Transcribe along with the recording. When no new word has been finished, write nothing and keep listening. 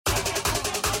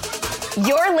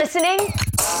You're listening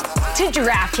to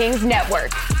DraftKings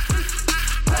Network.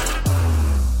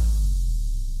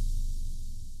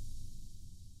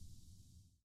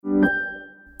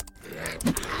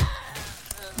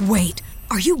 Wait,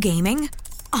 are you gaming?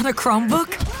 On a Chromebook?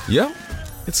 Yep.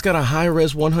 It's got a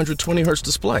high-res 120Hz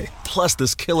display, plus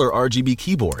this killer RGB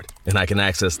keyboard. And I can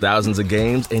access thousands of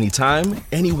games anytime,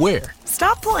 anywhere.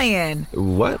 Stop playing.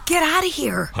 What? Get out of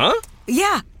here. Huh?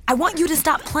 Yeah, I want you to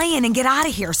stop playing and get out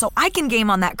of here so I can game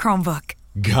on that Chromebook.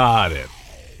 Got it.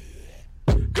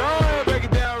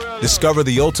 Discover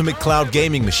the ultimate cloud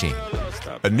gaming machine,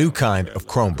 a new kind of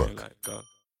Chromebook.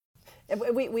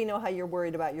 We know how you're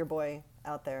worried about your boy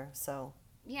out there, so.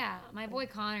 Yeah, my boy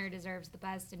Connor deserves the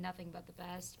best and nothing but the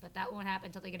best, but that won't happen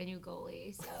until they get a new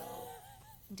goalie, so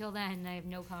until then, I have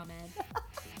no comment.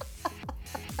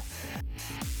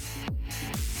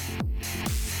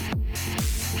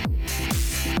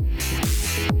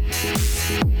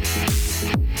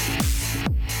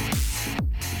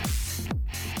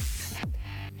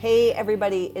 Hey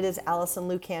everybody, it is Allison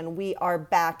Lucan. We are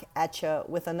back at you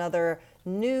with another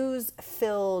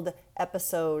news-filled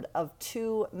episode of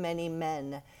Too Many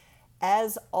Men.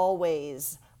 As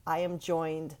always, I am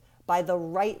joined by the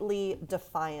rightly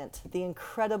defiant, the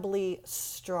incredibly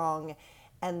strong,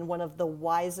 and one of the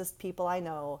wisest people I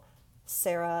know,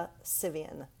 Sarah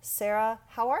Sivian. Sarah,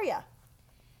 how are you?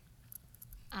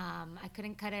 I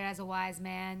couldn't cut it as a wise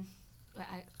man, but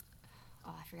I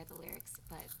forgot the lyrics,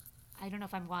 but I don't know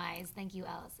if I'm wise. Thank you,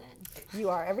 Allison. You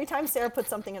are. Every time Sarah puts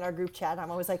something in our group chat, I'm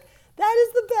always like, that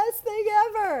is the best thing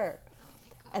ever.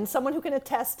 And someone who can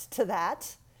attest to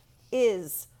that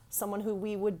is someone who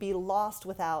we would be lost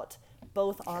without,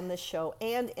 both on this show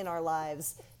and in our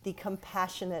lives, the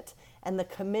compassionate and the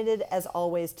committed, as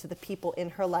always, to the people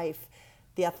in her life,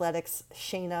 the Athletics'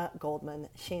 Shayna Goldman.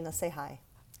 Shayna, say hi.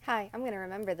 Hi, I'm going to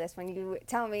remember this when you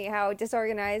tell me how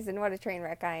disorganized and what a train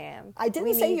wreck I am. I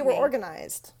didn't say you were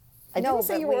organized. I didn't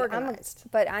say you were organized.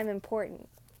 But I'm important.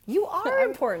 You are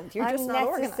important. You're just not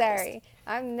organized.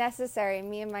 I'm necessary,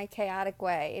 me and my chaotic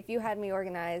way. If you had me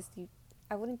organized,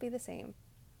 I wouldn't be the same.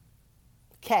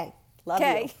 Okay. Love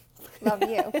you. Love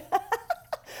you.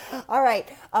 All right.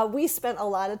 We spent a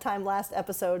lot of time last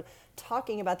episode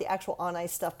talking about the actual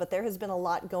on-ice stuff, but there has been a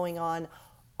lot going on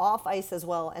off ice as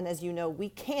well. And as you know, we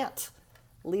can't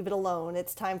leave it alone.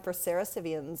 It's time for Sarah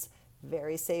Sivian's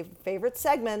very favorite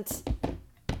segment.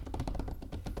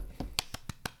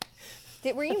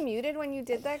 Were you muted when you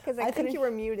did that? Because I think you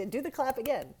were muted. Do the clap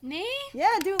again. Me?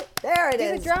 Yeah, there it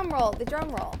is. Do the drum roll. The drum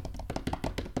roll.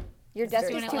 Your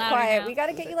desk is too quiet. Enough. We got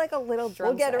to get you like a little drum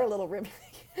We'll get set. her a little ribbon.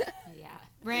 Yeah.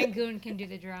 Rangoon can do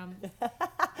the drum.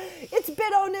 It's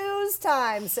Bit-O News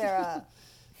time, Sarah.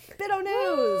 Bit-O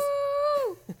News.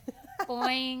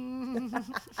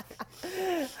 Boing.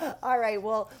 All right.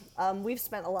 Well, we've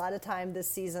spent a lot of time this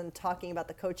season talking about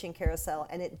the coaching carousel,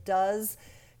 and it does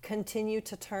continue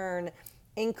to turn,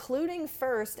 including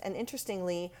first, and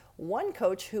interestingly, one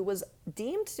coach who was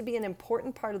deemed to be an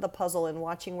important part of the puzzle in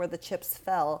watching where the chips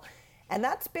fell, and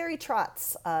that's Barry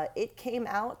Trotz. It came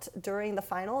out during the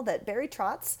final that Barry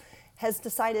Trotz has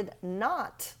decided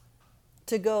not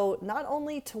to go not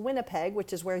only to Winnipeg,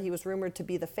 which is where he was rumored to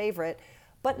be the favorite,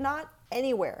 but not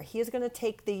anywhere. He is going to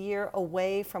take the year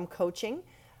away from coaching.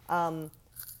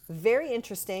 Very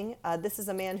interesting. This is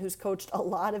a man who's coached a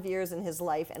lot of years in his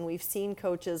life, and we've seen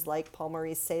coaches like Paul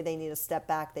Maurice say they need to step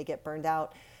back, they get burned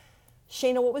out.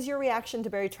 Shayna, what was your reaction to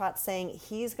Barry Trotz saying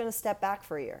he's going to step back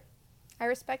for a year? I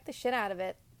respect the shit out of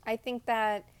it. I think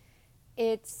that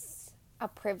it's a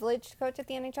privilege to coach at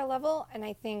the NHL level, and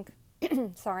I think,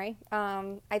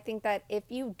 I think that if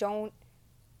you don't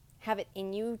have it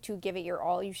in you to give it your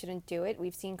all, you shouldn't do it.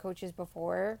 We've seen coaches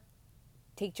before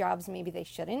take jobs maybe they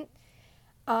shouldn't.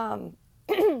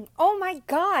 Oh my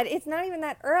God, it's not even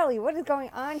that early. What is going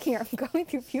on here? I'm going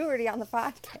through puberty on the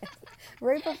podcast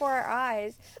right before our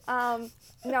eyes.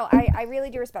 No, I really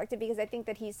do respect it because I think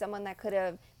that he's someone that could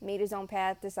have made his own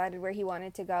path, decided where he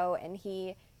wanted to go, and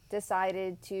he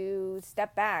decided to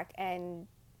step back. And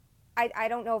I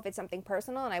don't know if it's something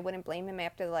personal, and I wouldn't blame him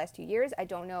after the last 2 years. I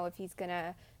don't know if he's going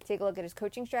to take a look at his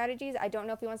coaching strategies. I don't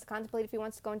know if he wants to contemplate if he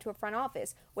wants to go into a front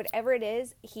office. Whatever it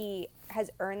is, he has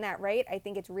earned that right. I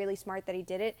think it's really smart that he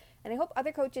did it. And I hope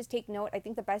other coaches take note. I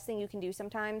think the best thing you can do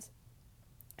sometimes,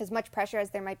 as much pressure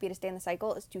as there might be to stay in the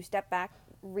cycle, is to step back,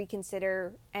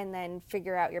 reconsider, and then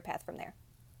figure out your path from there.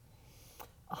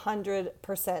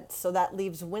 100%. So that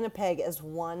leaves Winnipeg as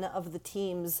one of the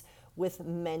teams with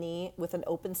an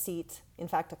open seat, in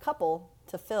fact, a couple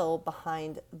to fill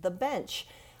behind the bench.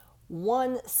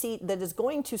 One seat that is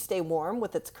going to stay warm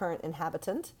with its current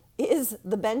inhabitant Is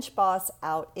the bench boss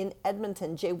out in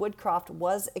Edmonton? Jay Woodcroft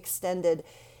was extended.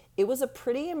 It was a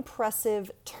pretty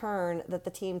impressive turn that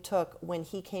the team took when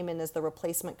he came in as the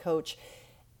replacement coach.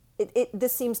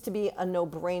 This seems to be a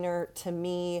no-brainer to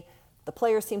me. The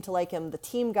players seem to like him. The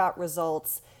team got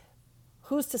results.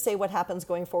 Who's to say what happens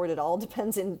going forward? It all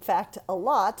depends, in fact, a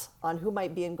lot on who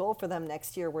might be in goal for them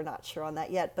next year. We're not sure on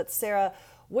that yet. But Sarah,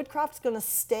 Woodcroft's going to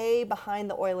stay behind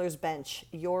the Oilers bench.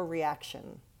 Your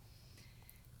reaction?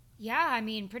 Yeah, I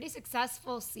mean, pretty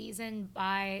successful season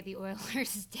by the Oilers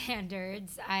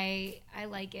standards. I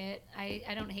like it. I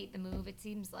don't hate the move. It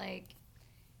seems like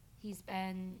he's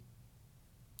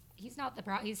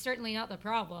certainly not the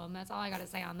problem. That's all I got to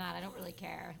say on that. I don't really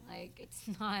care.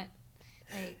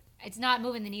 It's not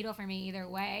moving the needle for me either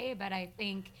way, but I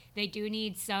think they do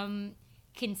need some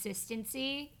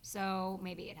consistency, so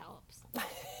maybe it helps.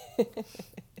 I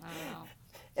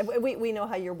don't know. We know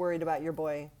how you're worried about your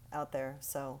boy out there,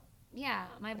 so. Yeah,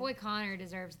 my boy Connor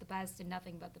deserves the best and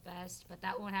nothing but the best, but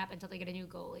that won't happen until they get a new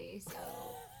goalie. So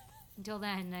until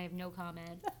then, I have no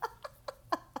comment.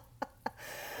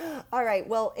 All right.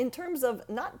 Well, in terms of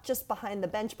not just behind the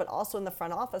bench, but also in the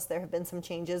front office, there have been some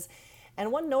changes. And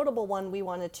one notable one we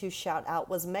wanted to shout out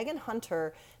was Megan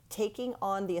Hunter taking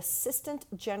on the assistant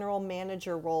general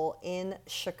manager role in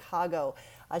Chicago.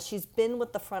 She's been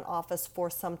with the front office for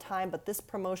some time, but this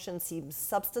promotion seems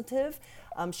substantive.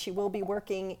 She will be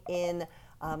working in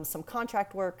some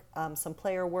contract work, some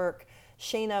player work.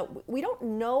 Shayna, we don't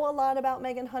know a lot about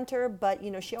Megan Hunter, but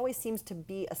she always seems to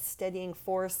be a steadying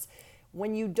force.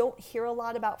 When you don't hear a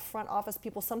lot about front office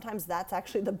people, sometimes that's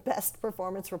actually the best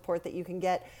performance report that you can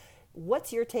get.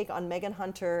 What's your take on Megan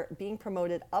Hunter being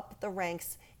promoted up the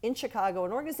ranks in Chicago,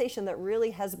 an organization that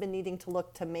really has been needing to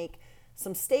look to make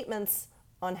some statements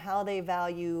on how they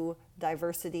value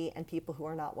diversity and people who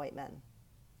are not white men?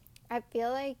 I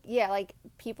feel like,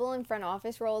 people in front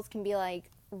office roles can be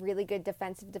really good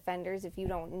defensive defenders if you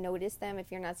don't notice them, if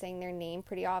you're not saying their name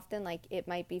pretty often. It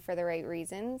might be for the right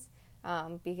reasons,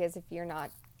 because if you're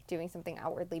not doing something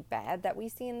outwardly bad that we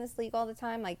see in this league all the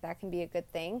time, that can be a good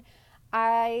thing.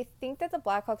 I think that the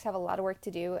Blackhawks have a lot of work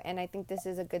to do, and I think this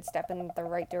is a good step in the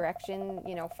right direction.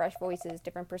 Fresh voices,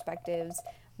 different perspectives,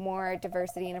 more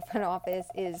diversity in a front office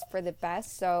is for the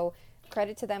best. So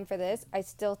credit to them for this. I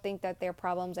still think that their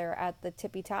problems are at the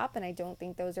tippy top, and I don't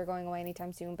think those are going away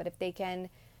anytime soon. But if they can,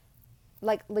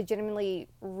 legitimately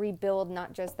rebuild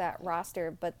not just that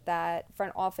roster, but that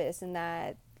front office and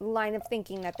that line of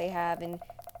thinking that they have, and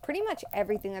pretty much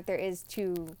everything that there is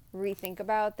to rethink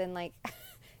about, then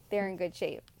they're in good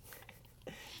shape.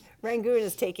 Rangoon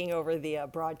is taking over the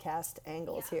broadcast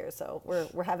angles here, so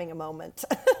we're having a moment.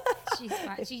 She's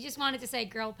fine. She just wanted to say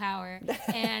girl power,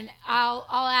 and I'll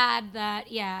add that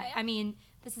I mean,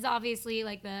 this is obviously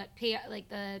I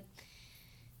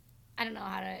don't know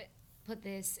how to put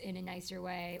this in a nicer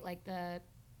way, the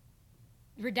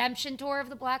redemption tour of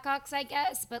the Blackhawks, I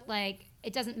guess, but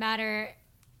it doesn't matter.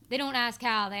 They don't ask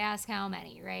how, they ask how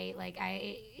many, right?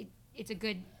 It's a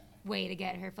good way to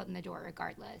get her foot in the door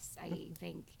regardless. I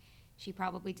think she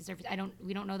probably deserves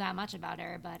we don't know that much about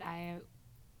her, but I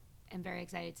am very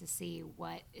excited to see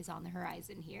what is on the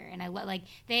horizon here. And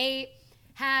they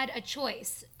had a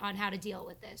choice on how to deal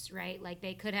with this, right?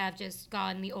 They could have just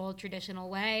gone the old traditional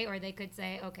way, or they could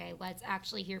say, okay, let's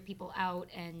actually hear people out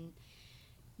and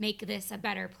make this a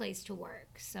better place to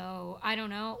work. So I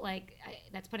don't know,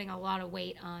 that's putting a lot of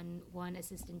weight on one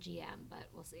assistant GM, but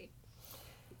we'll see.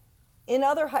 In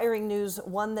other hiring news,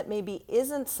 one that maybe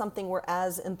isn't something we're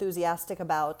as enthusiastic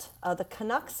about, the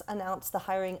Canucks announced the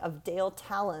hiring of Dale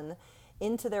Talon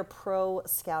into their pro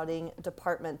scouting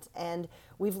department. And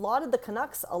we've lauded the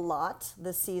Canucks a lot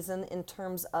this season in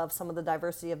terms of some of the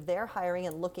diversity of their hiring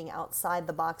and looking outside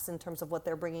the box in terms of what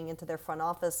they're bringing into their front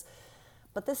office.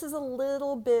 But this is a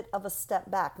little bit of a step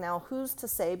back. Now, who's to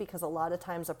say, because a lot of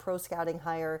times a pro scouting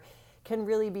hire can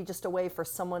really be just a way for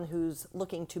someone who's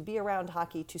looking to be around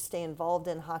hockey to stay involved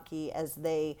in hockey as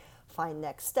they find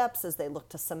next steps, as they look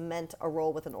to cement a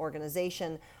role with an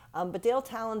organization. But Dale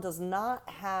Talon does not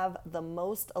have the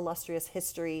most illustrious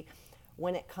history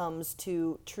when it comes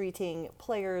to treating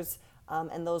players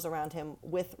and those around him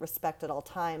with respect at all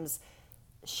times.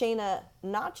 Shayna,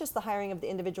 not just the hiring of the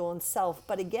individual himself,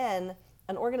 but again,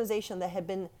 an organization that had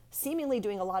been seemingly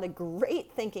doing a lot of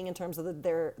great thinking in terms of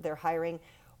their hiring.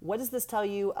 What does this tell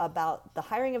you about the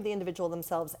hiring of the individual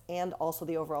themselves and also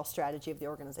the overall strategy of the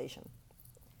organization?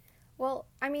 Well,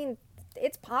 I mean,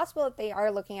 it's possible that they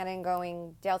are looking at it and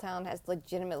going, Dale Talon has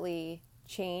legitimately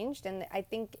changed. And I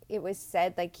think it was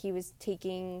said he was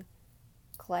taking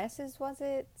classes, was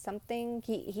it? Something.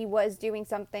 He was doing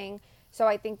something So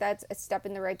I think that's a step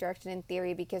in the right direction in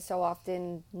theory, because so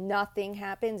often nothing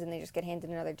happens and they just get handed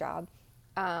another job.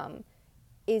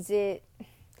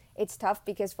 It's tough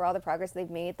because for all the progress they've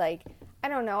made, like, I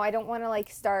don't know, I don't want to like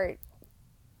start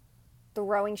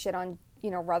throwing shit on,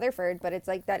 Rutherford, but it's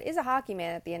like, that is a hockey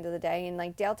man at the end of the day. And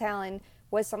like Dale Talon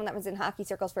was someone that was in hockey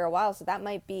circles for a while. So that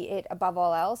might be it above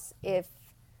all else.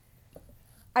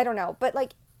 I don't know, but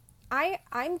like,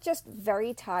 I'm just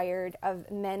very tired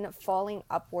of men falling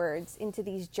upwards into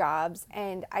these jobs.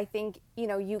 And I think,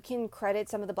 you can credit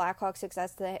some of the Blackhawks'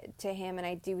 success to him. And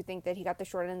I do think that he got the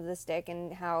short end of the stick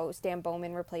and how Stan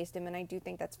Bowman replaced him. And I do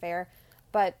think that's fair.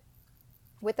 But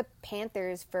with the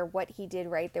Panthers, for what he did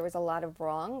right, there was a lot of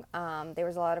wrong. There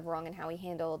was a lot of wrong in how he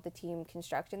handled the team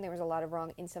construction. There was a lot of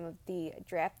wrong in some of the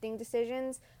drafting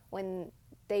decisions when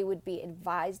they would be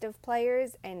advised of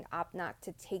players and opt not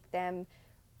to take them.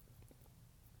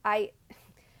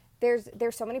 There's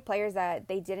so many players that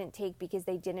they didn't take because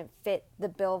they didn't fit the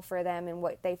bill for them and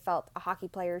what they felt a hockey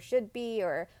player should be,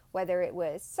 or whether it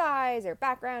was size or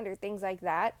background or things like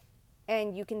that.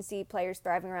 And you can see players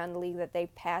thriving around the league that they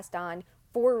passed on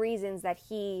for reasons that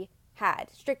he had,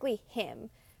 strictly him.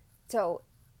 So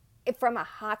from a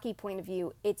hockey point of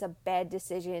view, it's a bad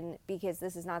decision because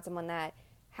this is not someone that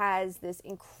has this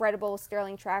incredible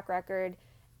sterling track record,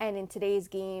 and in today's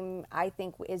game, I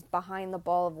think is behind the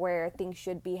ball of where things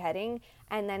should be heading.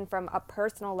 And then from a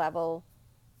personal level,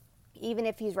 even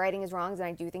if he's righting his wrongs, and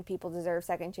I do think people deserve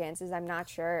second chances, I'm not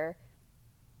sure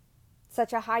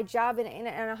such a high job in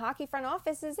a hockey front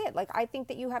office is it. Like, I think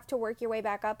that you have to work your way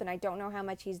back up, and I don't know how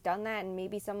much he's done that. And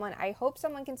maybe I hope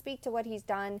someone can speak to what he's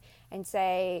done and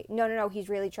say, no, he's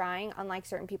really trying. Unlike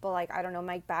certain people like, I don't know,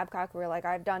 Mike Babcock, who are like,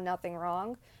 I've done nothing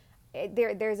wrong.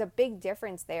 There's a big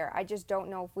difference there. I just don't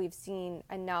know if we've seen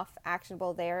enough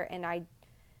actionable there, and I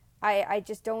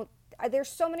just don't. There's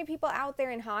so many people out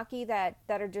there in hockey that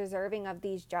are deserving of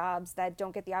these jobs that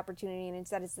don't get the opportunity, and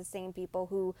instead it's the same people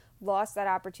who lost that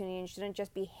opportunity and shouldn't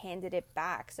just be handed it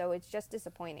back. So it's just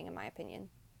disappointing, in my opinion.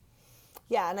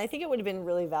 Yeah, and I think it would have been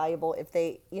really valuable if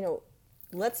they,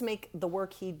 let's make the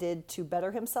work he did to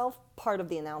better himself part of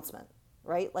the announcement,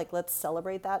 right? Like, let's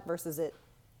celebrate that versus it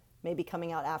maybe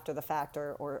coming out after the fact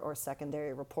or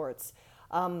secondary reports.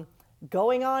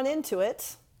 Going on into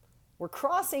it,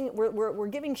 we're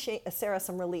giving Sarah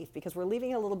some relief because we're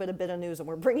leaving a little bit of bit of news and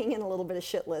we're bringing in a little bit of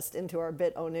shit list into our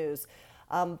bit o news.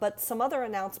 But some other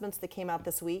announcements that came out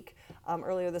this week,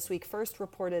 earlier this week, first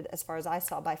reported, as far as I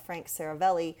saw, by Frank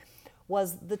Saravelli,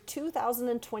 was the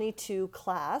 2022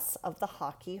 class of the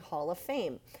Hockey Hall of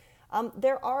Fame.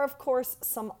 There are, of course,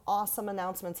 some awesome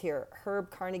announcements here. Herb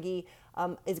Carnegie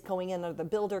is going in under the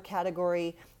builder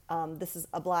category. This is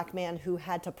a black man who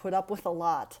had to put up with a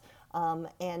lot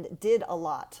and did a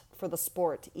lot for the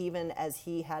sport, even as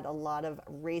he had a lot of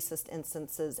racist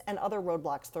instances and other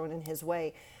roadblocks thrown in his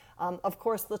way. Of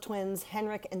course, the twins,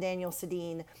 Henrik and Daniel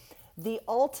Sedin, the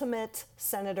ultimate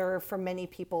senator for many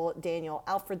people, Daniel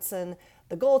Alfredsson,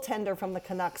 the goaltender from the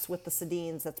Canucks with the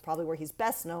Sedins. That's probably where he's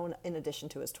best known in addition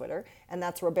to his Twitter. And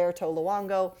that's Roberto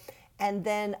Luongo. And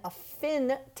then a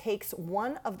Finn takes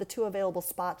one of the two available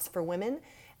spots for women,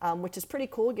 which is pretty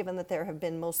cool given that there have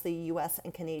been mostly U.S.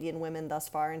 and Canadian women thus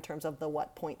far in terms of the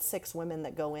 0.6 women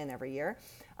that go in every year.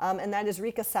 And that is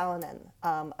Riikka Salonen,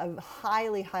 a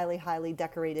highly, highly, highly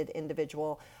decorated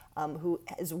individual who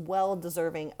is well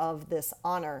deserving of this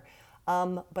honor.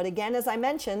 But again, as I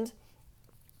mentioned,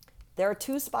 there are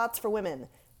two spots for women.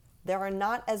 There are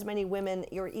not as many women,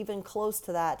 or even close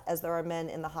to that, as there are men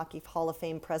in the Hockey Hall of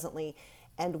Fame presently.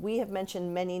 And we have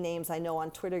mentioned many names. I know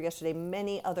on Twitter yesterday,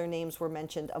 many other names were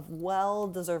mentioned of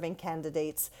well-deserving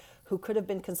candidates who could have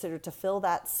been considered to fill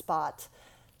that spot.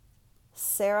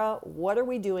 Sarah, what are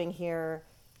we doing here?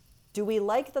 Do we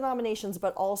like the nominations,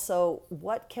 but also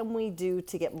what can we do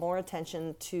to get more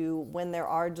attention to when there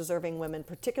are deserving women,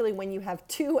 particularly when you have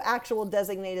two actual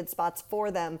designated spots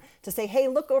for them to say, hey,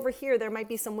 look over here, there might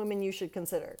be some women you should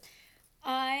consider?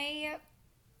 Why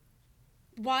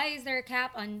is there a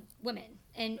cap on women?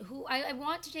 And who I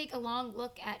want to take a long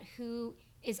look at who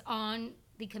is on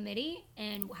the committee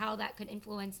and how that could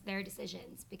influence their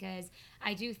decisions, because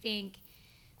I do think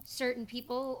certain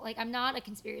people, like, I'm not a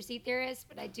conspiracy theorist,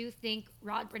 but I do think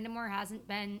Rod Brindamore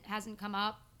hasn't come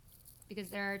up because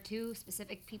there are two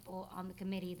specific people on the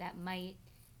committee that might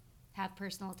have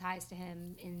personal ties to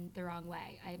him in the wrong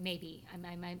way. I might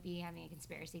be having a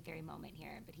conspiracy theory moment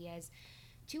here, but he has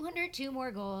 202 more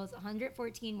goals,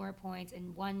 114 more points,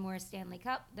 and one more Stanley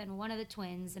Cup than one of the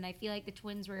Twins. And I feel like the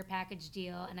Twins were a package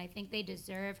deal, and I think they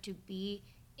deserve to be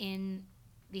in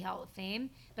the Hall of Fame.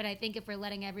 But I think if we're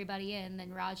letting everybody in,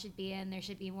 then Rod should be in. There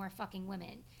should be more fucking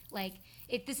women. Like,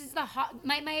 if this is the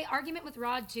my argument with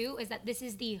Rod too is that this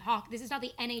is this is not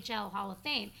the NHL Hall of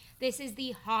Fame. This is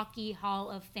the Hockey Hall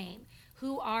of Fame.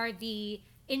 Who are the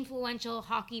influential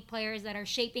hockey players that are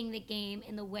shaping the game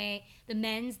in the way, the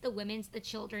men's, the women's, the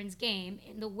children's game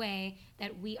in the way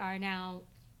that we are now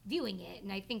viewing it.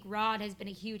 And I think Rod has been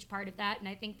a huge part of that. And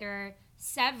I think there are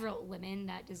several women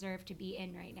that deserve to be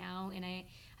in right now. And I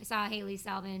saw Haley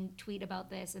Salvin tweet about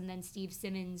this, and then Steve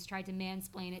Simmons tried to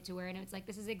mansplain it to her. And it's like,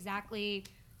 this is exactly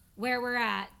where we're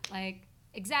at. Like,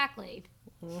 exactly.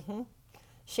 Mm-hmm.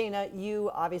 Shayna, you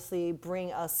obviously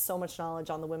bring us so much knowledge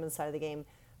on the women's side of the game.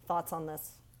 Thoughts on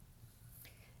this?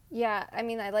 Yeah, I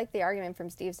mean, I like the argument from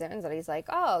Steve Simmons that he's like,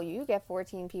 oh, you get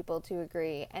 14 people to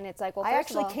agree. And it's like, well, I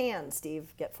first of actually all, can,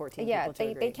 Steve, get 14 yeah, people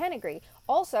to agree. they can agree.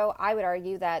 Also, I would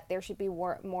argue that there should be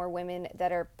more women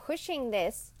that are pushing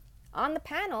this on the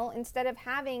panel instead of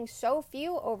having so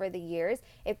few over the years.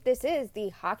 If this is the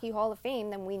Hockey Hall of Fame,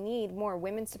 then we need more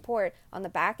women's support on the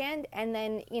back end and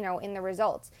then, you know, in the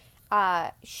results.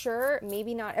 Sure,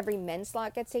 maybe not every men's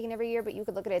slot gets taken every year, but you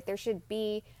could look at it. There should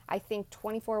be, I think,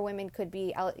 24 women could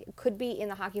be in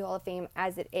the Hockey Hall of Fame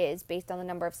as it is, based on the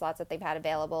number of slots that they've had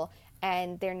available,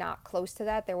 and they're not close to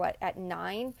that. They're at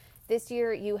 9 this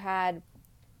year. You had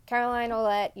Caroline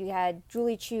Ouellette, you had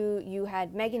Julie Chu, you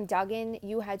had Megan Duggan,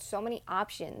 you had so many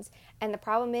options. And the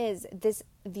problem is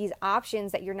these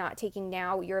options that you're not taking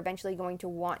now, you're eventually going to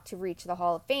want to reach the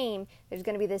Hall of Fame. There's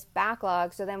going to be this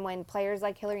backlog. So then when players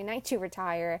like Hillary Knight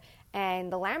retire,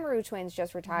 and the Lamoureux twins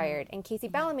just retired, and Casey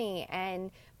Bellamy and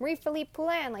Marie-Philippe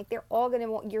Poulin, like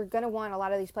you're going to want a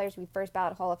lot of these players to be first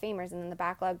ballot Hall of Famers, and then the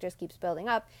backlog just keeps building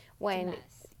up when,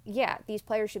 these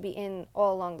players should be in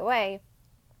all along the way.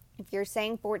 If you're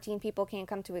saying 14 people can't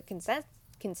come to a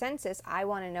consensus, I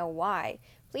want to know why.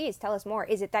 Please tell us more.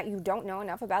 Is it that you don't know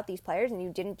enough about these players and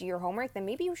you didn't do your homework? Then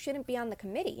maybe you shouldn't be on the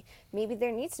committee. Maybe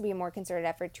there needs to be a more concerted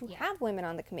effort to have women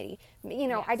on the committee. You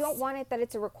know, I don't want it that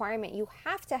it's a requirement. You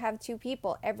have to have 2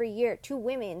 people every year, 2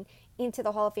 women into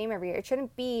the Hall of Fame every year. It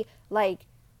shouldn't be like,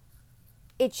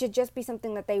 it should just be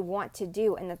something that they want to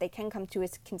do and that they can come to a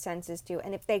consensus to.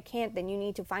 And if they can't, then you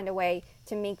need to find a way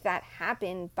to make that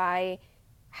happen by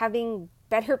having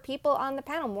better people on the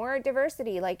panel, more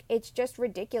diversity. Like, it's just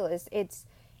ridiculous. It's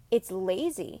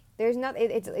lazy.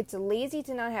 It's lazy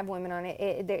to not have women on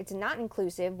it. It's not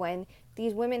inclusive when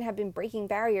these women have been breaking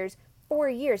barriers for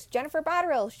years. Jennifer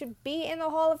Botterill should be in the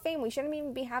Hall of Fame. We shouldn't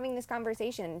even be having this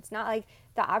conversation. It's not like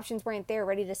the options weren't there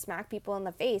ready to smack people in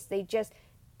the face. They just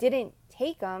didn't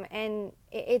take them, and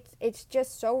it's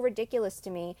just so ridiculous to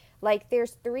me. Like,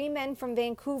 there's 3 men from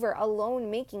Vancouver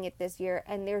alone making it this year,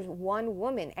 and there's 1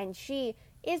 woman, and she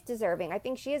is deserving. I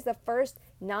think she is the first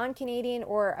non-Canadian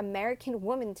or American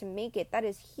woman to make it. That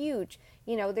is huge.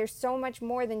 You know, there's so much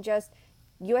more than just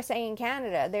USA and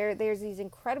Canada. There's these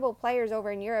incredible players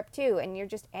over in Europe too, and you're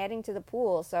just adding to the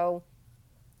pool. So,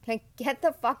 like, get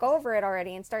the fuck over it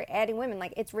already and start adding women.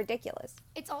 Like, it's ridiculous.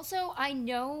 It's also, I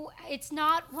know it's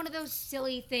not one of those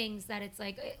silly things that it's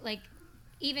like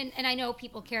even, and I know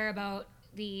people care about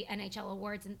the NHL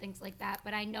awards and things like that,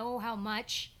 but I know how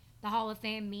much the Hall of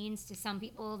Fame means to some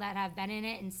people that have been in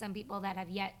it and some people that have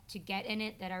yet to get in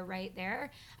it that are right there.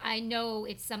 I know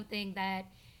it's something that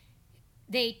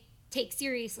they take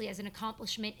seriously as an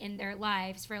accomplishment in their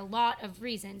lives for a lot of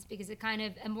reasons, because it kind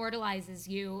of immortalizes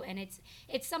you, and it's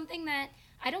something that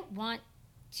I don't want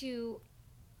to,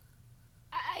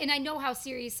 and I know how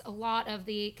serious a lot of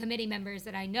the committee members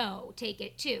that I know take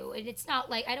it too, and it's not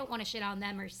like I don't want to shit on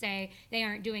them or say they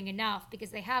aren't doing enough,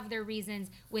 because they have their reasons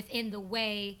within the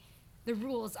way the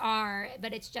rules are,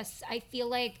 but it's just, I feel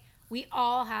like we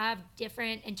all have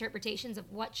different interpretations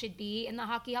of what should be in the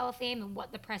Hockey Hall of Fame and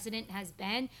what the precedent has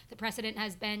been. The precedent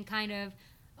has been kind of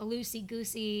a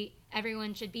loosey-goosey,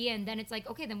 everyone should be in. Then it's like,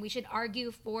 okay, then we should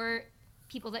argue for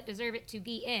people that deserve it to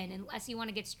be in, unless you want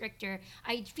to get stricter.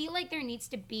 I feel like there needs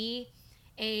to be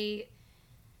a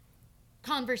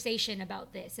conversation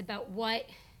about this, about what,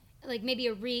 like maybe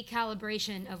a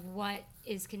recalibration of what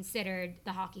is considered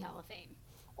the Hockey Hall of Fame.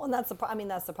 Well, and that's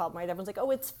the problem, right? Everyone's like, oh,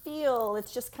 it's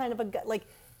just kind of the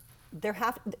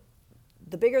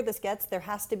bigger this gets, there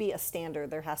has to be a standard.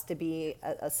 There has to be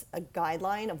a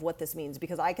guideline of what this means,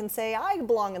 because I can say I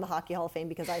belong in the Hockey Hall of Fame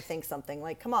because I think something.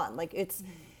 Like, come on, like it's,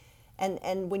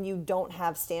 and when you don't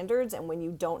have standards and when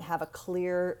you don't have a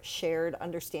clear shared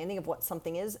understanding of what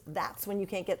something is, that's when you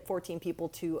can't get 14 people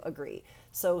to agree.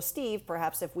 So, Steve,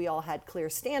 perhaps if we all had clear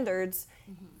standards,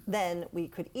 then we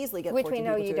could easily get 14 people to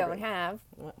agree. Which we know you don't have.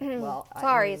 Well,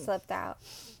 Sorry, it slipped out.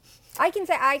 I can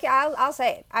say, I'll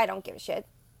say it. I don't give a shit.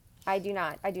 I do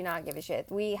not give a shit.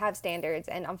 We have standards,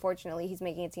 and unfortunately he's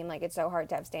making it seem like it's so hard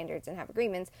to have standards and have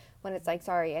agreements when it's like,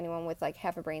 sorry, anyone with like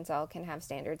half a brain cell can have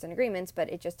standards and agreements,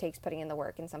 but it just takes putting in the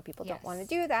work, and some people don't want to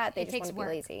do that. They just want to be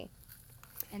lazy.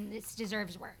 And this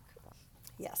deserves work.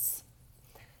 Yes.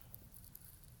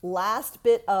 Last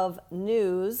bit of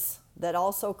news that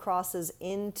also crosses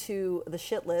into the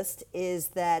shit list is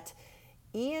that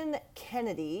Ian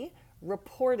Kennedy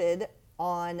reported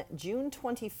on June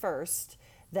 21st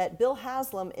that Bill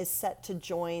Haslam is set to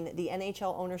join the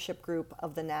NHL ownership group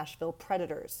of the Nashville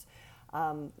Predators.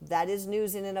 That is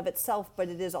news in and of itself, but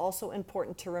it is also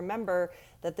important to remember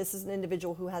that this is an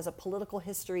individual who has a political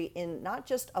history in not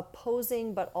just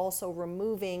opposing, but also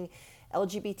removing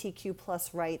LGBTQ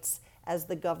plus rights as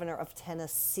the governor of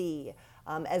Tennessee.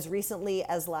 As recently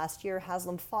as last year,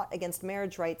 Haslam fought against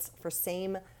marriage rights for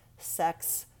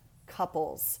same-sex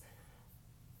couples.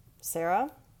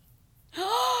 Sarah?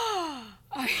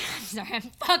 I'm sorry,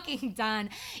 I'm fucking done.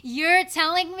 You're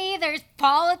telling me there's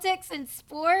politics in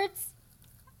sports?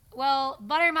 Well,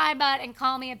 butter my butt and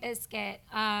call me a biscuit.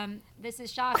 This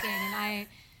is shocking, and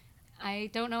I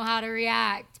don't know how to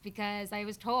react because I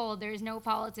was told there's no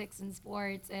politics in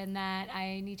sports and that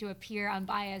I need to appear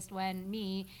unbiased when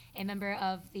me, a member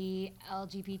of the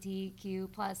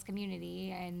LGBTQ plus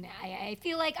community, and I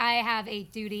feel like I have a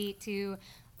duty to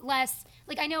less,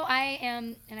 like I know I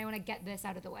am, and I want to get this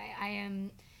out of the way, I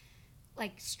am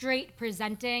like straight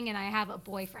presenting and I have a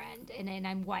boyfriend and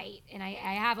I'm white and I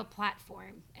have a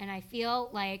platform, and I feel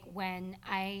like when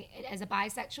I, as a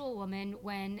bisexual woman,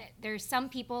 when there's some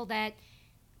people that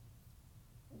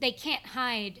they can't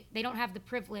hide, they don't have the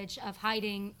privilege of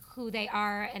hiding who they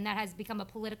are, and that has become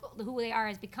who they are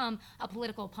has become a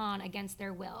political pawn against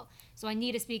their will. So I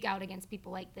need to speak out against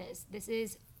people like this. This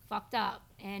is fucked up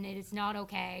and it is not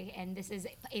okay, and this is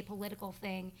a political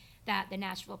thing that the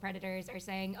Nashville Predators are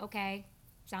saying, okay,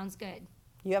 sounds good.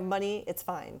 You have money, it's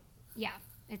fine. Yeah,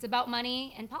 it's about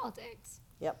money and politics.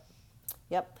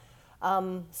 Yep.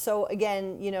 So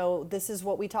again, this is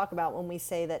what we talk about when we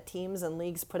say that teams and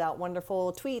leagues put out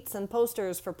wonderful tweets and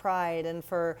posters for Pride and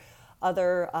for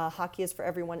other Hockey is for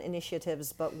Everyone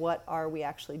initiatives, but what are we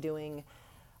actually doing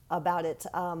about it?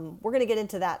 We're going to get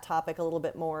into that topic a little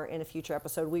bit more in a future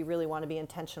episode. We really want to be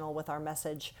intentional with our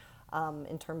message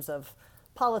in terms of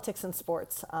politics and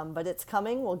sports, but it's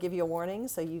coming. We'll give you a warning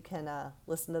so you can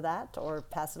listen to that or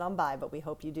pass it on by, but we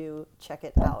hope you do check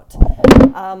it out.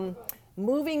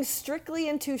 Moving strictly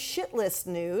into shit list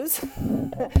news,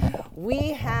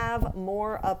 we have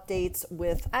more updates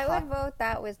with... I would vote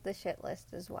that was the shit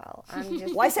list as well.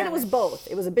 Well, I said it was both.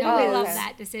 It was a bit of I news love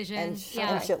that decision. and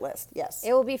shit list, yes.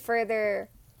 It will be further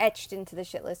etched into the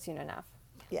shit list soon enough.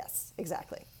 Yes,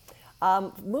 exactly.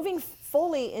 Moving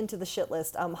fully into the shit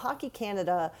list, Hockey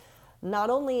Canada not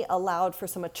only allowed for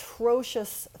some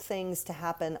atrocious things to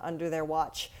happen under their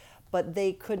watch, but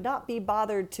they could not be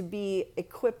bothered to be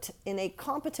equipped in a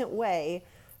competent way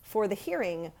for the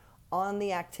hearing on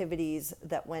the activities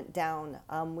that went down.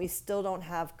 We still don't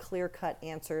have clear-cut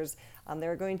answers. There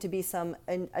are going to be some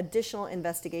additional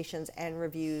investigations and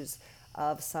reviews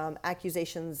of some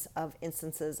accusations of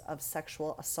instances of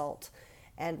sexual assault.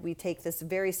 And we take this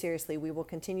very seriously. We will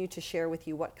continue to share with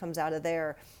you what comes out of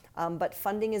there. But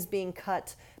funding is being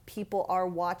cut. People are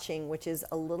watching, which is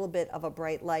a little bit of a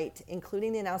bright light,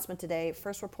 including the announcement today,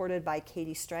 first reported by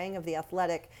Katie Strang of The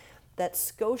Athletic, that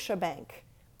Scotiabank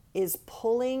is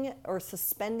pulling or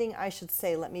suspending, I should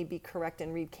say, let me be correct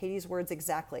and read Katie's words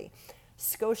exactly.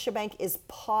 Scotiabank is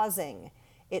pausing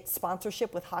its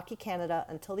sponsorship with Hockey Canada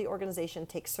until the organization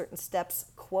takes certain steps,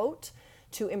 quote,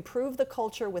 to improve the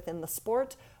culture within the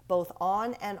sport, both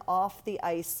on and off the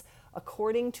ice,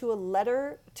 according to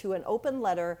an open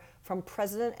letter from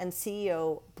President and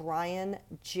CEO Brian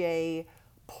J.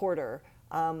 Porter.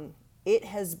 It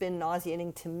has been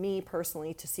nauseating to me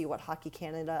personally to see what Hockey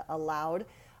Canada allowed.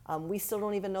 We still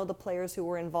don't even know the players who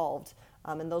were involved.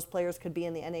 And those players could be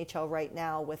in the NHL right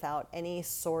now without any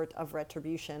sort of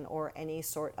retribution or any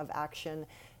sort of action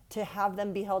to have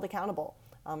them be held accountable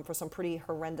for some pretty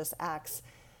horrendous acts.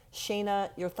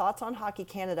 Shayna, your thoughts on Hockey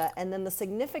Canada, and then the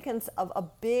significance of a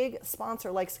big sponsor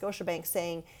like Scotiabank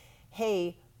saying,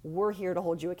 hey, we're here to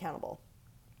hold you accountable.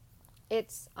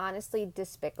 It's honestly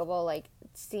despicable, like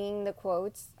seeing the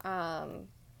quotes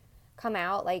come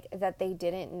out like that they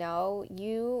didn't know.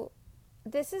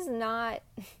 This is not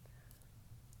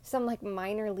some like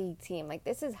minor league team. Like,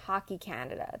 this is Hockey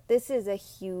Canada. This is a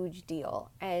huge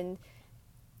deal. And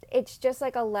it's just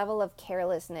like a level of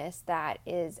carelessness that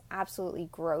is absolutely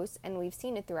gross, and we've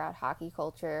seen it throughout hockey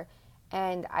culture.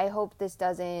 And I hope this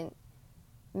doesn't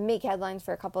make headlines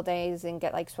for a couple days and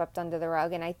get like swept under the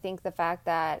rug. And I think the fact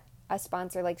that a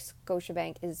sponsor like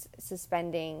Scotiabank is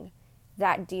suspending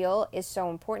that deal is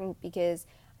so important, because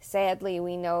sadly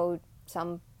we know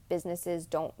some businesses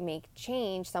don't make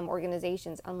change, some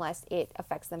organizations, unless it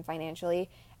affects them financially,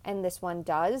 and this one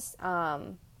does.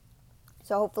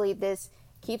 So hopefully this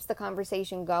keeps the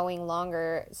conversation going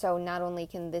longer, so not only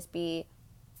can this be,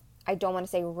 I don't want to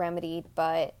say remedied,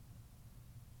 but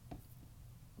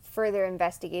further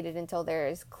investigated until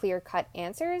there's clear-cut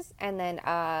answers, and then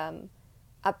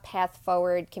a path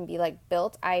forward can be like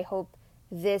built. I hope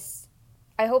the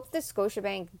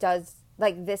Scotiabank does,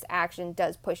 like, this action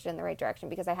does push it in the right direction,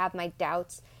 because I have my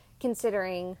doubts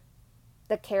considering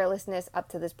the carelessness up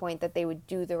to this point that they would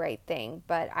do the right thing.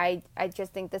 But I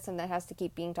just think that's something that has to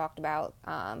keep being talked about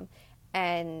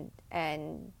and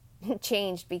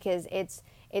changed, because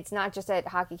it's not just at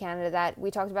Hockey Canada. That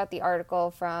we talked about the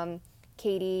article from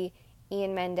Katie,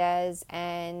 Ian Mendez,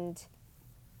 and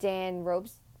Dan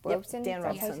Robson. Dan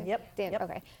Robson. Yep.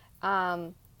 Okay.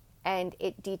 And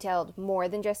it detailed more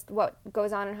than just what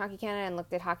goes on in Hockey Canada, and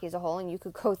looked at hockey as a whole. And you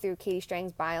could go through Katie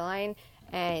Strang's byline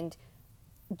and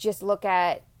just look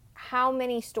at how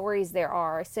many stories there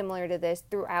are similar to this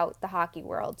throughout the hockey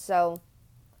world. So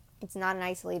it's not an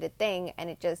isolated thing, and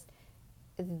it's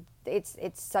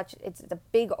a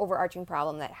big overarching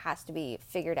problem that has to be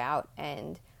figured out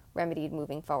and remedied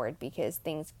moving forward, because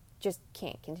things just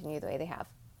can't continue the way they have.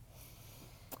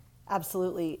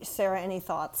 Absolutely. Sarah, any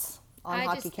thoughts on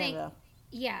Hockey Canada?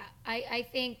 I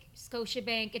think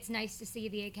Scotiabank, it's nice to see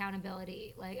the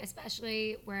accountability, like,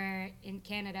 especially where in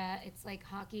Canada, it's like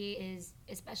hockey is,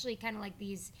 especially kind of like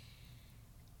these,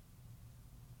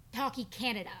 Hockey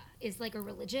Canada is like a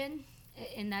religion,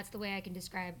 and that's the way I can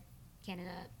describe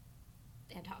Canada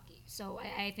and hockey. So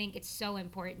I think it's so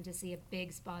important to see a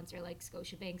big sponsor like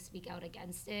Scotiabank speak out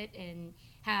against it, and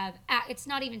it's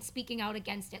not even speaking out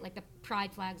against it like the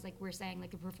pride flags, like we're saying,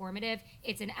 like a performative.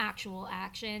 It's an actual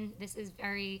action. This is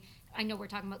very, I know we're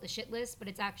talking about the shit list, but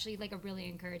it's actually like a really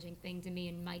encouraging thing to me,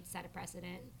 and might set a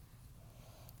precedent.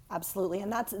 Absolutely.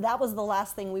 And that was the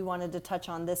last thing we wanted to touch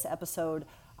on this episode.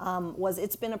 Was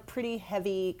it's been a pretty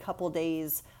heavy couple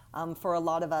days for a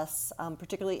lot of us,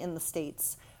 particularly in the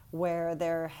States, where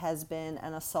there has been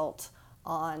an assault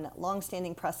on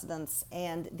longstanding precedents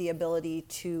and the ability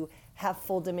to have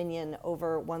full dominion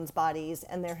over one's bodies.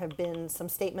 And there have been some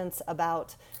statements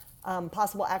about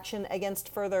possible action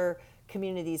against further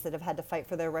communities that have had to fight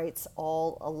for their rights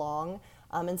all along,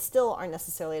 and still aren't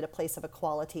necessarily at a place of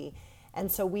equality.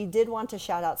 And so we did want to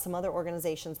shout out some other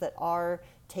organizations that are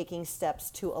taking steps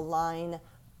to align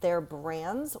their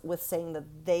brands with saying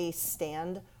that they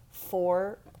stand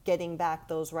for getting back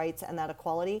those rights and that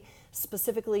equality.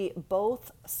 Specifically,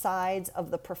 both sides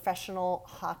of the professional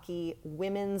hockey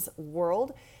women's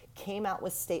world came out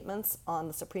with statements on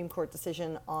the Supreme Court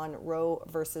decision on Roe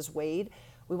versus Wade.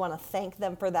 We want to thank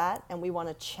them for that, and we want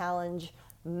to challenge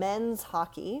men's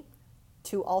hockey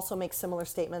to also make similar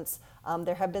statements.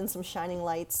 There have been some shining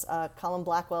lights. Colin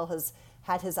Blackwell has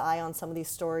had his eye on some of these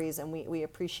stories, and we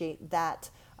appreciate that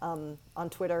on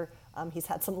Twitter. He's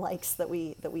had some likes that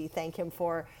we thank him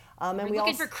for. And We're we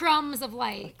looking also, for crumbs of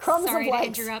likes. Crumbs Sorry of to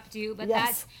likes. interrupt you, but Yes.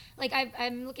 that's like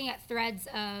I'm looking at threads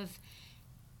of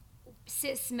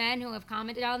cis men who have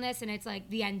commented on this, and it's like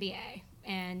the NBA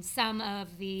and some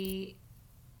of the,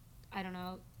 I don't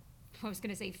know, I was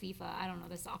gonna say FIFA. I don't know,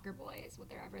 the soccer boys,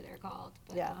 whatever they're called.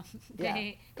 But,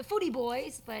 the footy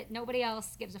boys, but nobody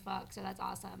else gives a fuck. So that's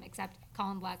awesome, except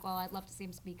Colin Blackwell. I'd love to see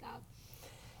him speak up.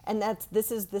 And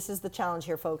this is the challenge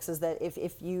here, folks, is that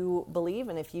if you believe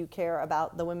and if you care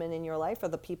about the women in your life or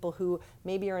the people who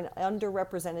maybe are in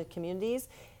underrepresented communities,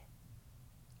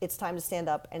 it's time to stand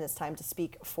up and it's time to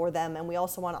speak for them. And we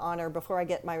also want to honor, before I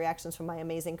get my reactions from my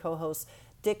amazing co-hosts,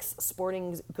 Dick's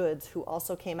Sporting Goods, who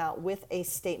also came out with a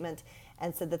statement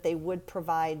and said that they would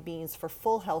provide means for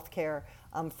full health care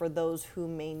for those who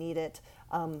may need it.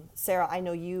 Sarah, I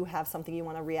know you have something you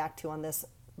want to react to on this.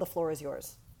 The floor is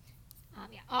yours.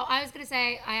 Oh, I was going to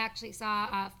say, I actually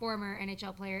saw former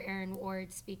NHL player Aaron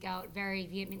Ward speak out very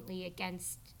vehemently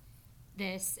against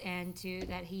this, and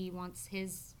that he wants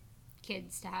his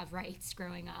kids to have rights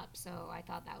growing up. So I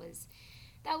thought that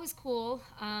was cool.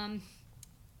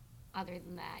 Other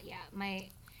than that,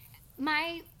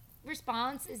 my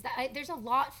response is that there's a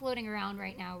lot floating around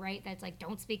right now, right? That's like,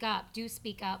 don't speak up, do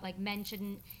speak up, like men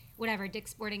shouldn't, whatever,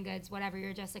 Dick's Sporting Goods, whatever,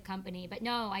 you're just a company. But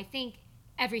no, I think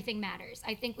everything matters.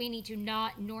 I think we need to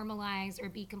not normalize or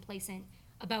be complacent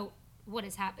about what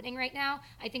is happening right now.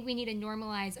 I think we need to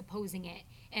normalize opposing it.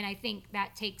 And I think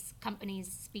that takes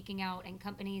companies speaking out and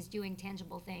companies doing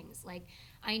tangible things. Like,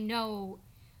 I know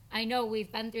I know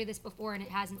we've been through this before and it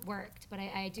hasn't worked, but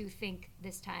I do think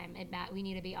this time we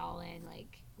need to be all in,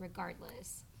 like,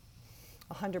 regardless.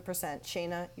 100%.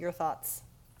 Shayna, your thoughts?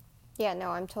 Yeah, no,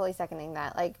 I'm totally seconding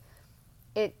that. Like,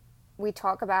 we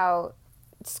talk about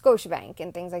Scotiabank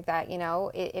and things like that, you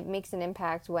know, it makes an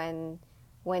impact when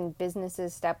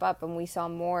businesses step up, and we saw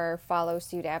more follow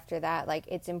suit after that. Like,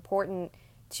 it's important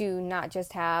to not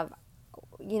just have,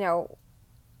 you know,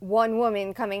 one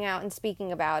woman coming out and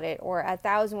speaking about it, or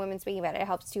 1,000 women speaking about it. It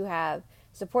helps to have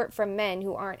support from men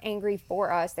who aren't angry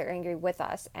for us, they're angry with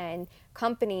us. And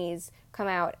companies come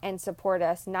out and support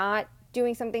us, not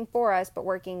doing something for us, but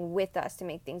working with us to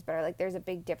make things better. Like, there's a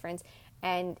big difference.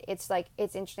 And it's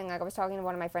interesting. Like, I was talking to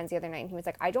one of my friends the other night, and he was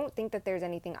like, I don't think that there's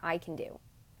anything I can do.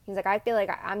 He's like, I feel like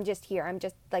I'm just here. I'm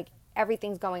just, like,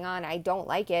 everything's going on. I don't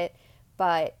like it.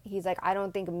 But he's like, I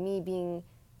don't think me being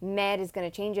mad is going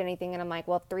to change anything. And I'm like,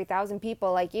 well, 3,000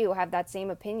 people like you have that same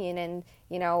opinion, and,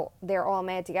 you know, they're all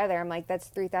mad together. I'm like, that's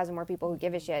 3,000 more people who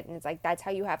give a shit. And it's like, that's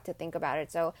how you have to think about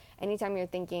it. So anytime you're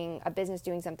thinking a business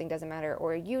doing something doesn't matter,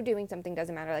 or you doing something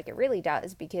doesn't matter, like, it really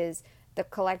does, because the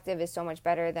collective is so much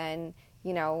better than,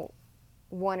 you know,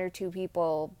 one or two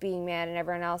people being mad and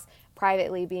everyone else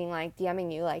privately being like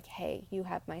DMing you like, hey, you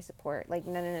have my support. Like,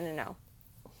 no.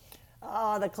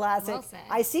 Oh, the classic. Well said.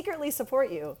 I secretly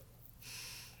support you.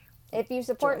 If you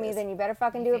support me, then you better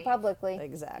fucking do it publicly.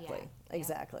 Exactly. Yeah.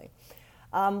 Exactly.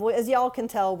 Well, as y'all can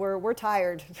tell, we're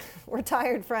tired. We're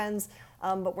tired, friends,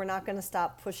 but we're not going to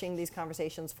stop pushing these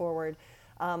conversations forward.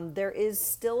 There is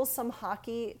still some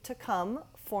hockey to come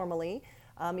formally,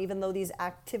 even though these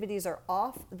activities are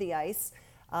off the ice.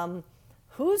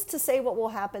 Who's to say what will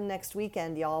happen next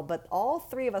weekend, y'all? But all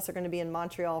three of us are going to be in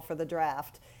Montreal for the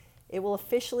draft. It will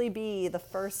officially be the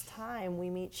first time we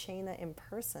meet Shayna in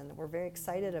person. We're very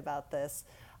excited about this.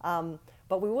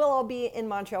 But we will all be in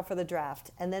Montreal for the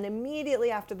draft. And then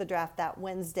immediately after the draft, that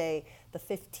Wednesday, the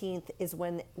 15th, is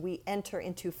when we enter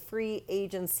into free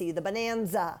agency, the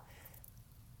bonanza.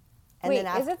 And Wait,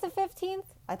 then is it the 15th?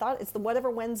 I thought it's the whatever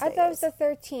Wednesday I thought it was is. the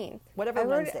 13th. Whatever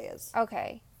Wednesday is.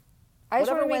 Okay. I just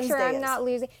want Whatever to make sure Wednesday I'm is. not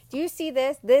losing. Do you see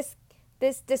this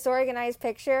disorganized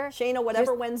picture? Shayna,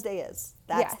 whatever Wednesday is,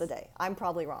 that's Yes. the day. I'm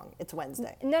probably wrong. It's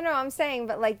Wednesday. No, I'm saying,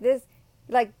 but like this,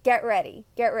 like, get ready.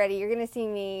 You're going to see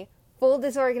me full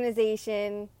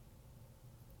disorganization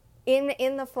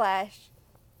in the flesh,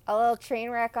 a little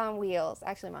train wreck on wheels.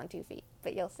 Actually, I'm on 2 feet,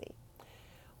 but you'll see.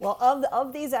 Well,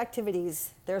 of these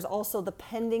activities, there's also the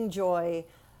pending joy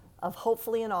of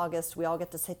hopefully in August, we all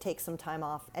get to take some time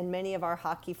off. And many of our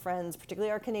hockey friends,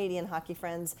 particularly our Canadian hockey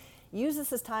friends, use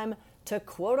this as time to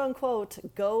quote unquote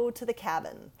go to the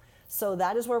cabin. So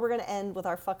that is where we're going to end with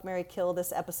our Fuck, Marry, Kill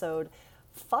this episode.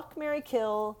 Fuck, Marry,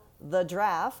 Kill, the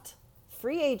draft,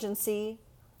 free agency,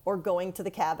 or going to the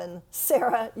cabin.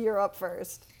 Sarah, you're up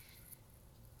first.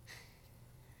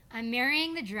 I'm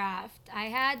marrying the draft. I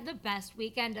had the best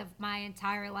weekend of my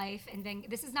entire life, and then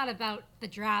this is not about the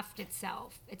draft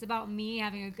itself. It's about me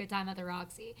having a good time at the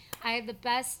Roxy. I had the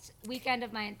best weekend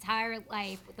of my entire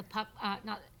life with the puck,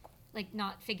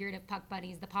 not figurative puck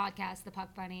bunnies, the podcast, the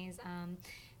puck bunnies.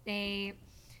 They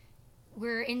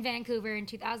were in Vancouver in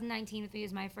 2019 with me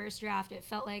as my first draft. It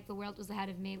felt like the world was ahead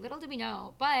of me. Little did we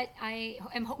know, but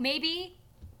maybe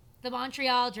the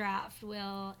Montreal draft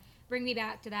will bring me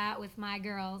back to that with my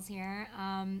girls here.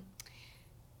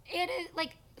 It is,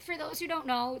 like, for those who don't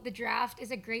know, the draft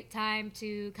is a great time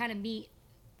to kind of meet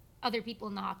other people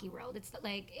in the hockey world.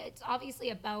 It's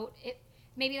obviously about it.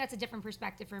 Maybe that's a different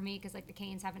perspective for me because, like, the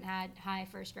Canes haven't had high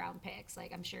first round picks.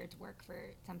 Like, I'm sure it's work for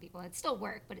some people. It's still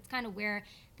work, but it's kind of where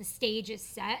the stage is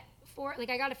set for. Like,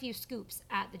 I got a few scoops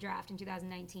at the draft in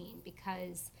 2019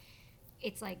 because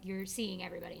it's like you're seeing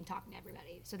everybody and talking to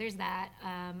everybody. So there's that.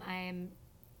 I'm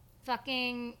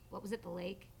fucking, what was it, the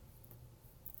lake?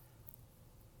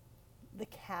 The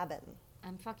cabin.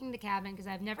 I'm fucking the cabin because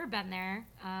I've never been there,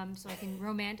 so I can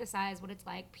romanticize what it's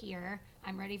like here.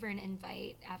 I'm ready for an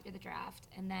invite after the draft.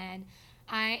 And then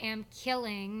I am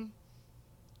killing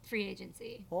free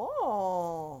agency.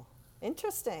 Oh,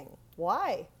 interesting.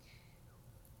 Why?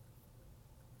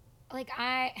 Oh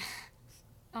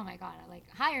my God,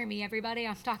 hire me, everybody.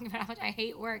 I'm talking about how much I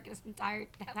hate work this entire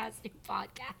past 2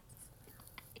 podcasts.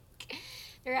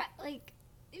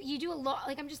 You do a lot.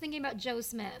 Like, I'm just thinking about Joe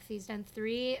Smith. He's done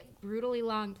 3 brutally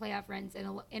long playoff runs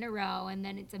in a row, and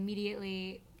then it's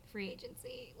immediately free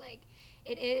agency. Like,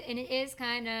 it is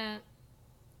kind of,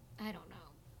 I don't know.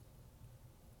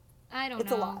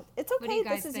 It's a lot. It's What do okay. you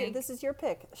guys think? This is your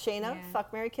pick. Shayna, Yeah.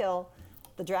 Fuck, Marry, Kill,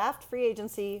 the draft, free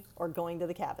agency, or going to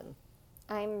the cabin.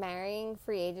 I'm marrying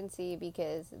free agency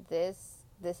because this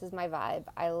this is my vibe.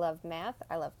 I love math.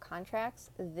 I love contracts.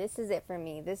 This is it for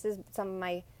me. This is some of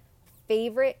my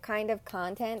favorite kind of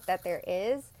content that there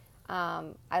is.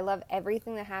 I love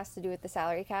everything that has to do with the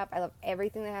salary cap. I love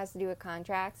everything that has to do with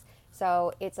contracts.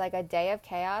 So it's like a day of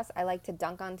chaos. I like to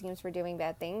dunk on teams for doing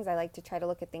bad things. I like to try to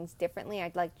look at things differently.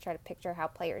 I'd like to try to picture how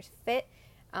players fit.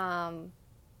 All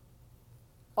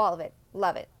of it.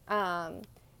 Love it.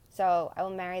 So I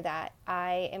will marry that.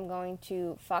 I am going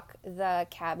to fuck the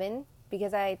cabin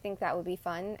because I think that would be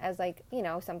fun as, like, you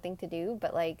know, something to do.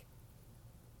 But, like,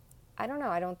 I don't know.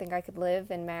 I don't think I could live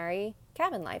and marry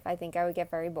cabin life. I think I would get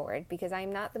very bored because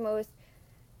I'm not the most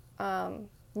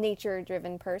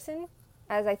nature-driven person,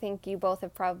 as I think you both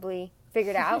have probably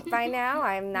figured out by now.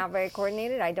 I'm not very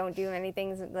coordinated. I don't do many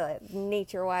things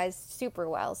nature-wise super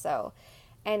well. So,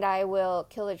 and I will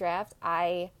kill the draft.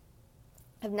 I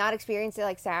have not experienced it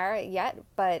like Sarah yet,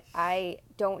 but I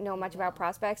don't know much about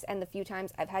prospects. And the few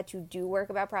times I've had to do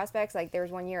work about prospects, like there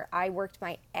was one year I worked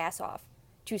my ass off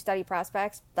to study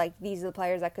prospects. Like, these are the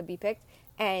players that could be picked.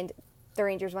 And the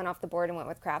Rangers went off the board and went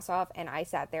with Kravtsov. And I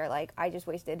sat there like, I just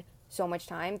wasted so much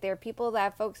time. There are people that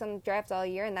have focused on drafts all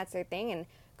year and that's their thing. And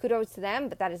kudos to them,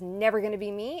 but that is never going to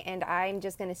be me. And I'm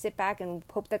just going to sit back and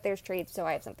hope that there's trades so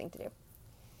I have something to do.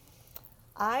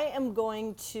 I am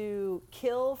going to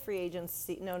kill free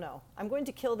agency. No. I'm going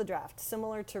to kill the draft,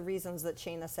 similar to reasons that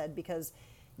Shayna said, because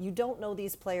you don't know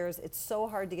these players. It's so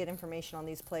hard to get information on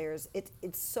these players. It's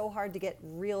so hard to get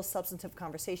real substantive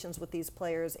conversations with these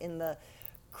players in the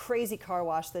crazy car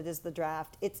wash that is the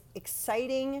draft. It's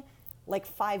exciting like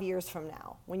 5 years from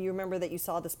now when you remember that you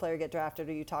saw this player get drafted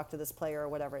or you talked to this player or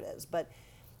whatever it is. But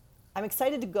I'm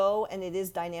excited to go, and it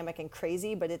is dynamic and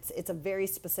crazy, but it's a very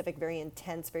specific, very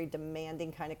intense, very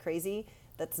demanding kind of crazy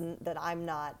that I'm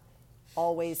not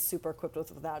always super equipped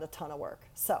with without a ton of work.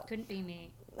 So Couldn't be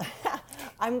me.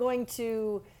 I'm going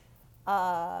to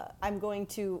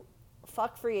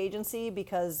fuck free agency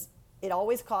because it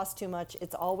always costs too much.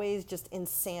 It's always just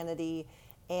insanity,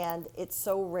 and it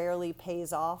so rarely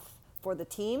pays off for the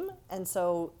team. And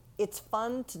so it's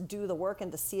fun to do the work and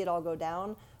to see it all go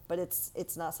down, but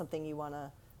it's not something you want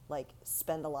to like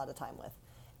spend a lot of time with.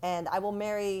 And I will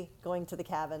marry going to the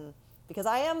cabin because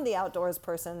I am the outdoors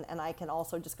person, and I can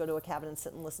also just go to a cabin and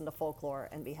sit and listen to folklore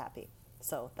and be happy.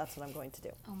 So that's what I'm going to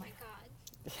do. Oh my God.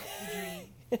 Dream.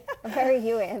 A very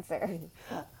you answer.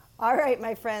 All right,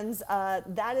 my friends,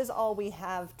 that is all we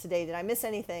have today. Did I miss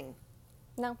anything?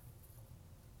 No.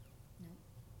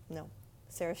 No.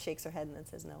 Sarah shakes her head and then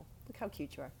says no. Look how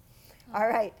cute you are. All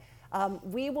right.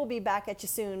 We will be back at you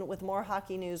soon with more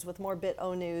hockey news, with more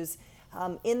BitO news.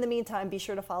 In the meantime, be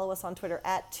sure to follow us on Twitter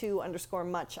at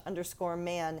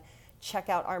 2_much_man. Check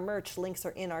out our merch. Links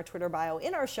are in our Twitter bio,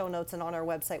 in our show notes, and on our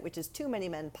website, which is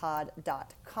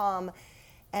toomanymenpod.com.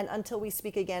 And until we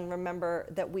speak again, remember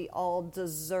that we all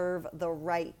deserve the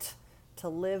right to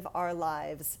live our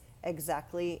lives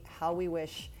exactly how we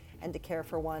wish and to care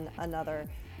for one another.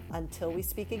 Until we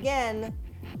speak again,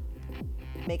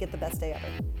 make it the best day ever.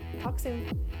 Talk soon.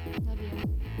 Love you.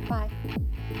 Bye.